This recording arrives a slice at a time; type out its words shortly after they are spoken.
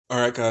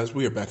Alright guys,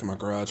 we are back in my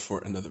garage for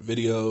another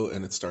video,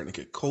 and it's starting to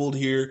get cold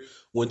here.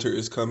 Winter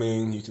is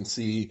coming. You can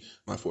see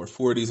my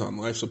 440's on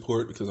life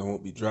support because I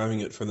won't be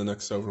driving it for the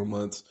next several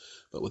months.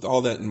 But with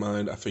all that in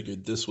mind, I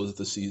figured this was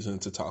the season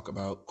to talk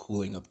about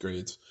cooling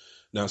upgrades.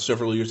 Now,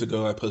 several years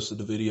ago, I posted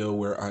a video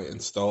where I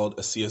installed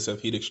a CSF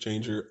heat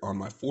exchanger on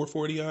my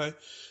 440i,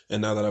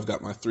 and now that I've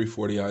got my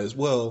 340i as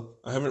well,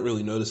 I haven't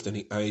really noticed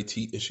any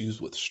IAT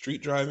issues with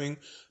street driving,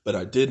 but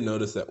I did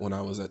notice that when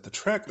I was at the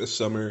track this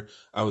summer,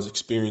 I was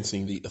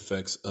experiencing the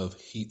effects of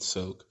heat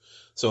soak.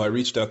 So I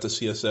reached out to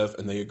CSF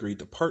and they agreed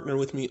to partner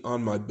with me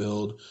on my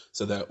build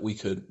so that we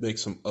could make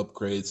some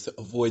upgrades to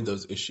avoid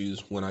those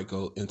issues when I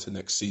go into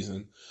next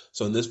season.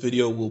 So in this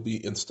video, we'll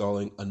be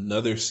installing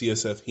another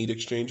CSF heat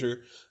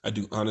exchanger. I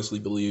do honestly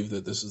believe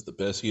that this is the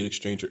best heat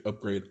exchanger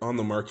upgrade on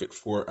the market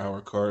for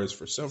our cars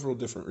for several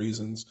different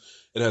reasons.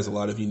 It has a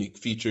lot of unique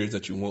features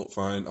that you won't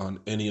find on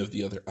any of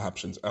the other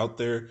options out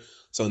there.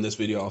 So in this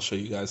video, I'll show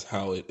you guys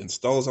how it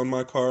installs on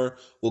my car.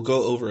 We'll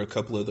go over a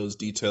couple of those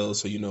details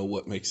so you know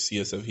what makes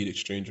CSF heat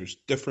exchangers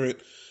different.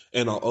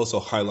 And I'll also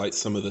highlight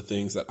some of the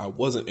things that I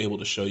wasn't able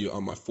to show you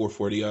on my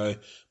 440i,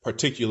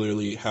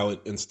 particularly how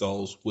it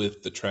installs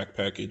with the track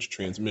package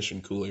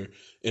transmission cooler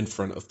in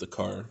front of the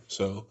car.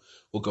 So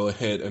we'll go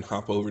ahead and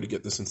hop over to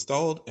get this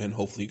installed, and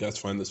hopefully you guys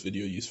find this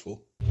video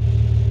useful.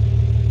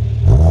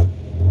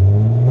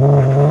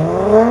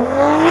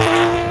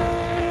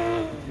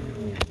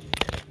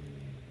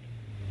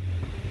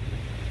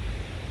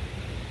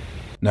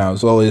 Now,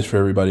 as always, for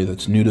everybody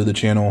that's new to the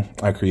channel,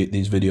 I create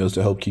these videos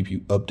to help keep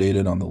you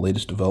updated on the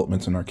latest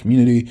developments in our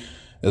community,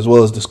 as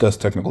well as discuss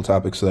technical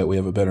topics so that we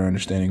have a better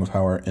understanding of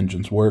how our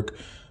engines work.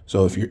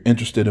 So if you're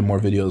interested in more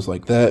videos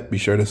like that, be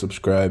sure to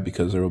subscribe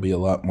because there will be a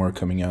lot more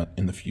coming out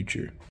in the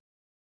future.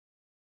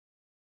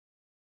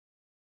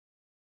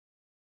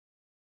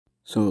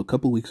 So a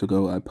couple weeks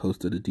ago, I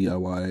posted a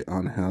DIY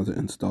on how to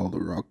install the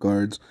rock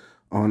guards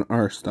on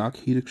our stock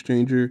heat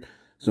exchanger.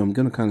 So I'm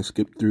going to kind of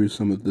skip through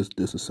some of this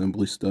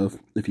disassembly stuff.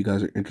 If you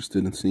guys are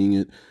interested in seeing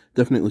it,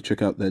 definitely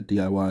check out that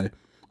DIY.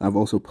 I've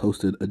also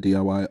posted a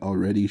DIY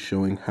already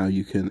showing how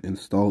you can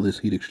install this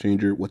heat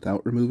exchanger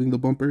without removing the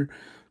bumper.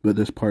 But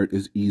this part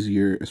is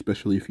easier,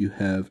 especially if you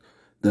have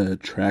the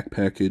track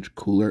package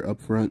cooler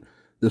up front.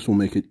 This will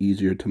make it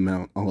easier to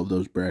mount all of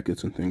those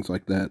brackets and things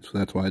like that. So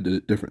that's why I did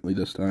it differently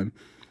this time.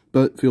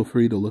 But feel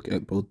free to look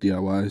at both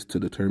DIYs to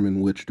determine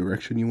which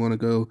direction you want to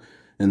go.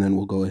 And then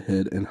we'll go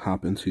ahead and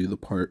hop into the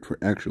part for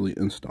actually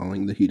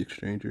installing the heat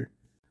exchanger.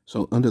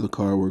 So under the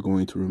car, we're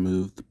going to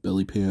remove the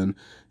belly pan.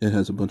 It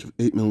has a bunch of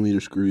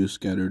 8mm screws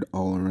scattered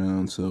all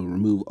around, so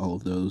remove all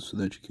of those so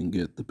that you can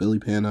get the belly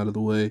pan out of the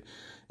way.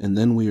 And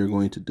then we are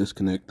going to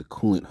disconnect the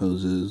coolant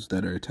hoses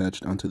that are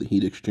attached onto the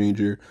heat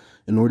exchanger.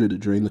 In order to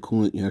drain the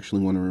coolant, you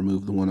actually want to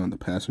remove the one on the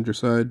passenger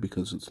side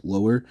because it's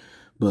lower,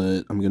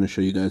 but I'm going to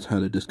show you guys how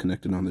to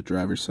disconnect it on the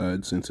driver's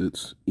side since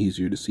it's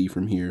easier to see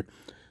from here.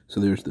 So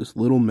there's this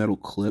little metal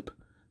clip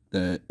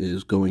that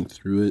is going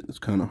through it. It's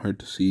kind of hard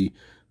to see,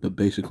 but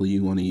basically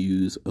you want to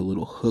use a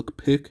little hook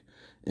pick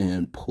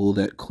and pull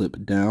that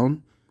clip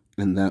down,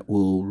 and that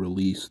will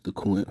release the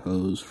coolant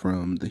hose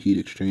from the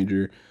heat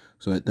exchanger.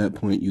 So at that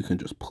point you can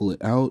just pull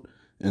it out,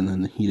 and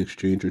then the heat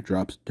exchanger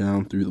drops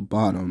down through the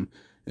bottom,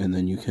 and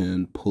then you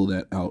can pull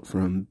that out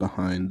from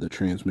behind the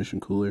transmission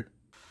cooler.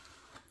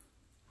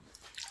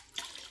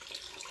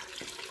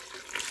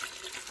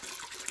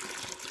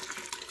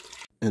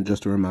 And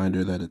just a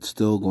reminder that it's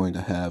still going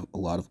to have a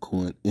lot of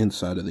coolant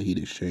inside of the heat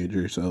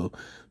exchanger, so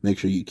make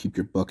sure you keep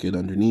your bucket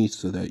underneath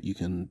so that you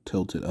can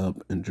tilt it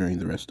up and drain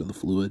the rest of the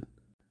fluid.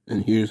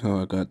 And here's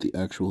how I got the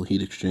actual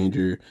heat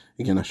exchanger.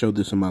 Again, I showed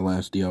this in my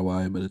last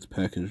DIY, but it's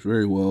packaged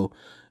very well.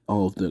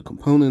 All of the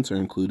components are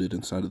included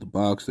inside of the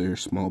box. There are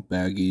small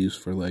baggies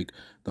for like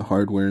the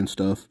hardware and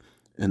stuff.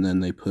 And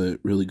then they put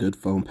really good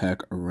foam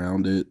pack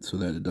around it so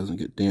that it doesn't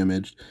get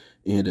damaged.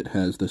 And it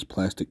has this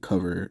plastic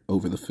cover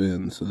over the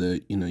fins so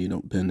that, you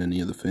don't bend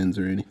any of the fins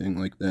or anything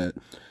like that.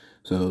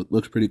 So it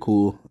looks pretty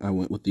cool. I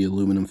went with the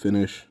aluminum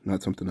finish.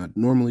 Not something I'd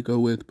normally go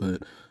with,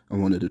 but I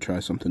wanted to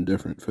try something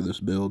different for this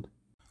build.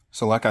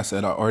 So like I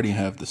said, I already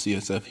have the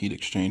CSF heat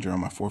exchanger on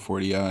my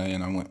 440i,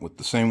 and I went with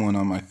the same one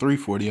on my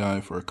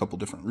 340i for a couple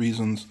different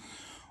reasons.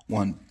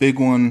 One big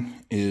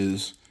one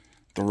is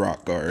the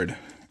rock guard,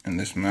 and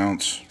this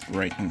mounts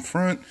right in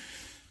front.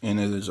 And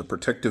it is a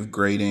protective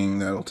grating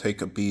that'll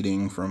take a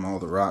beating from all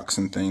the rocks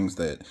and things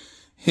that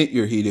hit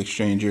your heat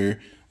exchanger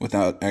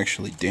without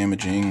actually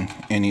damaging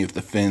any of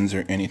the fins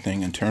or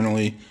anything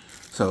internally.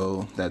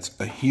 So that's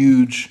a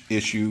huge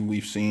issue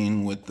we've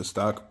seen with the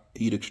stock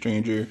heat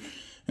exchanger.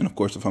 And of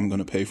course, if I'm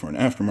going to pay for an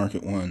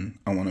aftermarket one,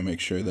 I want to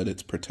make sure that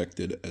it's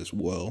protected as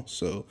well.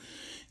 So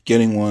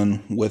getting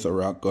one with a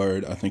rock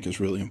guard, I think, is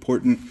really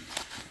important.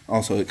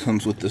 Also, it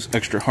comes with this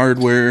extra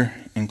hardware,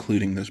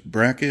 including this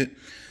bracket.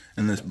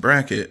 And this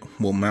bracket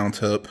will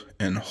mount up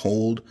and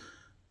hold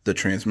the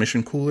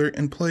transmission cooler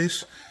in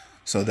place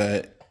so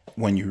that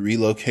when you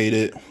relocate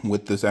it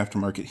with this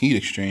aftermarket heat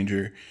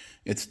exchanger,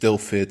 it still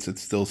fits,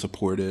 it's still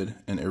supported,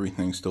 and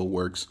everything still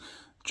works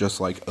just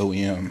like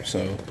OEM.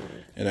 So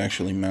it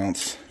actually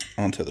mounts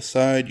onto the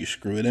side, you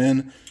screw it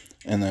in,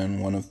 and then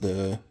one of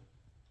the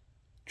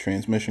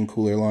transmission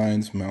cooler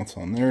lines mounts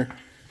on there,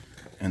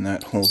 and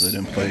that holds it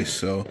in place.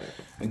 So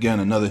again,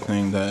 another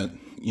thing that,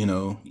 you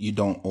know, you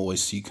don't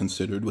always see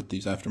considered with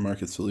these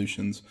aftermarket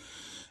solutions.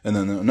 And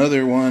then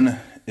another one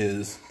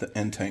is the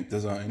end tank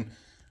design,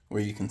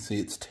 where you can see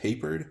it's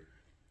tapered.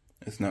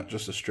 It's not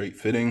just a straight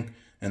fitting,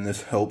 and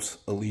this helps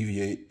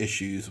alleviate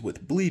issues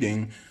with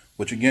bleeding,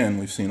 which again,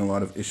 we've seen a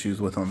lot of issues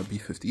with on the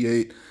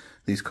B58.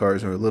 These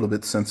cars are a little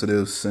bit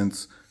sensitive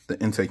since the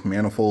intake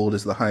manifold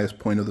is the highest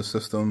point of the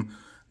system,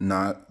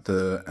 not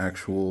the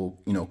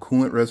actual, you know,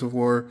 coolant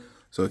reservoir.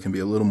 So it can be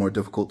a little more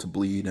difficult to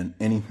bleed, and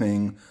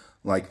anything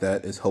like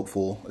that is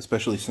helpful,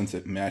 especially since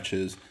it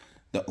matches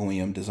the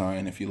OEM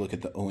design. If you look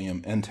at the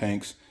OEM end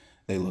tanks,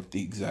 they look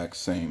the exact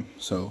same.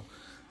 So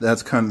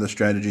that's kind of the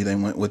strategy they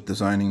went with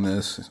designing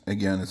this.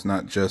 Again, it's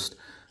not just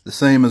the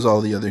same as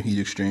all the other heat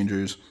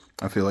exchangers.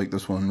 I feel like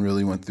this one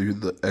really went through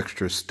the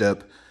extra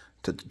step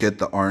to get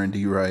the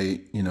R&D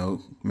right, you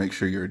know, make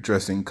sure you're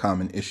addressing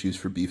common issues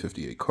for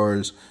B58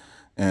 cars,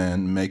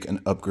 and make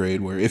an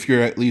upgrade where if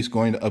you're at least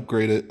going to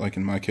upgrade it, like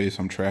in my case,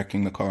 I'm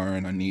tracking the car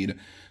and I need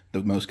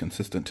the most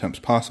consistent temps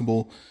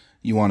possible,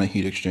 you want a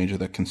heat exchanger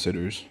that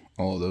considers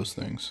all of those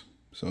things.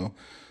 So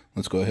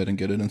let's go ahead and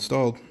get it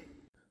installed.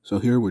 So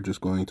here we're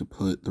just going to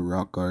put the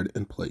rock guard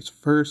in place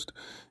first.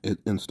 It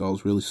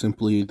installs really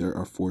simply. There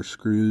are 4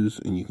 screws,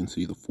 and you can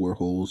see the 4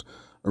 holes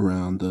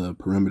around the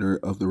perimeter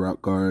of the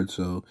rock guard.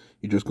 So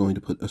you're just going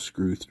to put a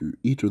screw through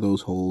each of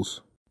those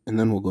holes, and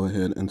then we'll go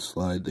ahead and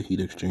slide the heat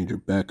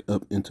exchanger back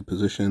up into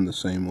position the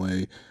same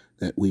way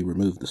that we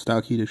removed the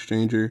stock heat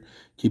exchanger.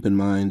 Keep in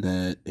mind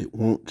that it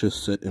won't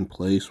just sit in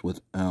place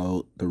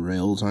without the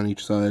rails on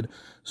each side.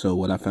 So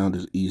what I found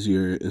is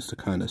easier is to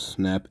kind of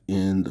snap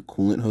in the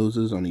coolant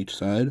hoses on each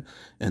side,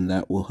 and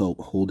that will help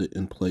hold it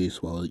in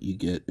place while you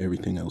get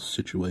everything else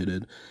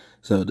situated.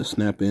 So to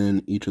snap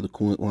in each of the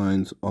coolant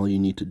lines, all you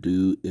need to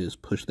do is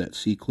push that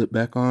C-clip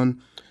back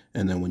on,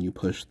 and then when you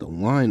push the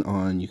line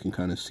on, you can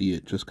kind of see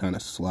it just kind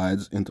of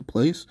slides into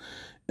place,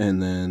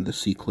 and then the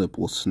C-clip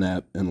will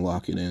snap and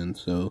lock it in.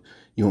 So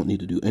you won't need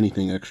to do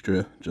anything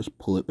extra, just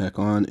pull it back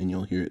on and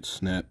you'll hear it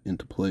snap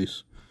into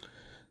place.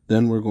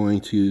 Then we're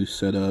going to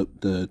set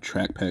up the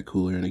track pack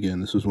cooler, and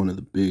again, this is one of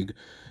the big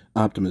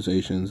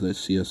optimizations that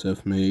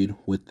CSF made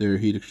with their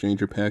heat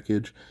exchanger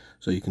package.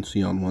 So you can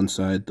see on one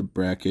side the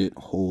bracket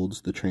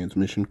holds the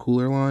transmission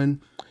cooler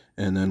line,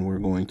 and then we're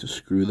going to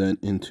screw that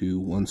into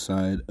one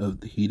side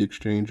of the heat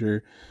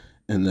exchanger,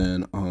 and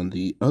then on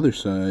the other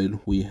side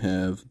we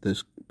have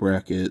this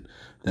bracket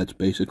that's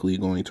basically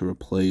going to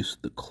replace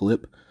the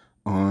clip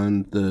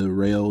on the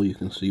rail. You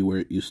can see where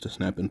it used to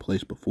snap in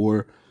place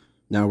before.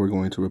 Now we're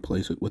going to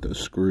replace it with a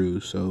screw.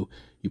 So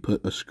you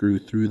put a screw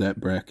through that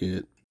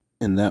bracket,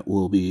 and that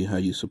will be how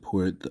you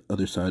support the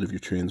other side of your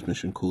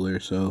transmission cooler.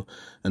 So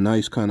a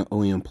nice kind of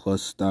OEM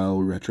Plus style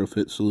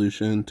retrofit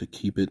solution to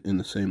keep it in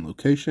the same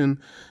location.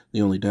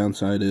 The only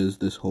downside is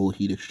this whole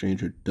heat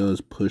exchanger does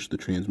push the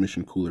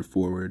transmission cooler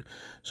forward.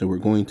 So we're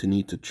going to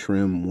need to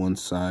trim one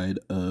side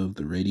of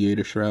the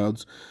radiator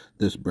shrouds.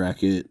 This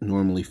bracket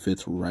normally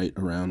fits right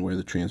around where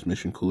the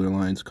transmission cooler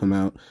lines come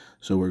out.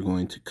 So we're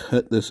going to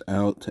cut this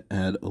out to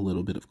add a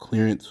little bit of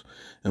clearance.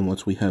 And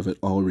once we have it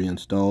all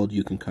reinstalled,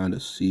 you can kind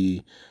of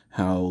see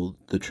how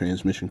the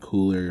transmission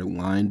cooler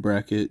line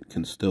bracket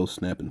can still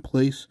snap in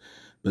place,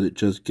 but it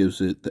just gives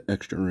it the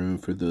extra room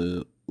for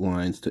the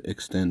lines to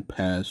extend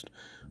past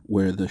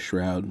where the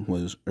shroud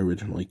was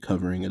originally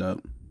covering it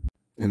up.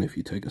 And if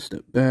you take a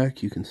step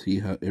back, you can see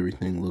how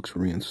everything looks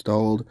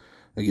reinstalled.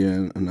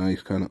 Again, a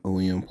nice kind of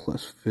OEM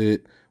Plus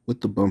fit.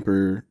 With the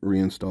bumper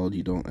reinstalled,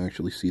 you don't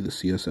actually see the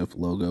CSF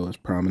logo as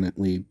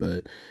prominently,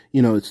 but,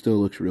 you know, it still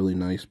looks really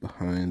nice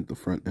behind the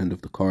front end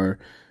of the car.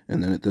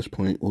 And then at this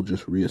point, we'll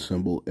just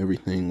reassemble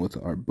everything with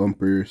our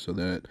bumper so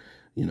that,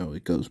 you know,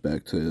 it goes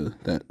back to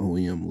that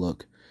OEM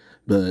look.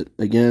 But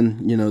again,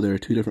 you know, there are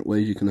 2 different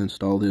ways you can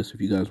install this. If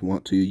you guys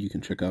want to, you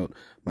can check out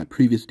my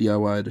previous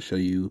DIY to show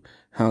you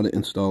how to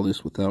install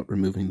this without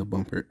removing the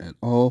bumper at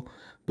all.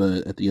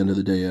 But at the end of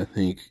the day, I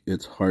think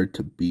it's hard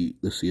to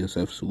beat the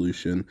CSF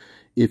solution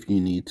if you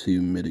need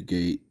to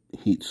mitigate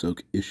heat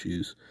soak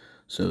issues.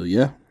 So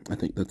yeah, I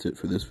think that's it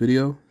for this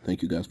video.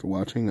 Thank you guys for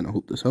watching, and I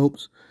hope this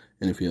helps.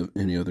 And if you have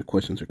any other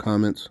questions or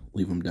comments,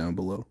 leave them down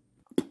below.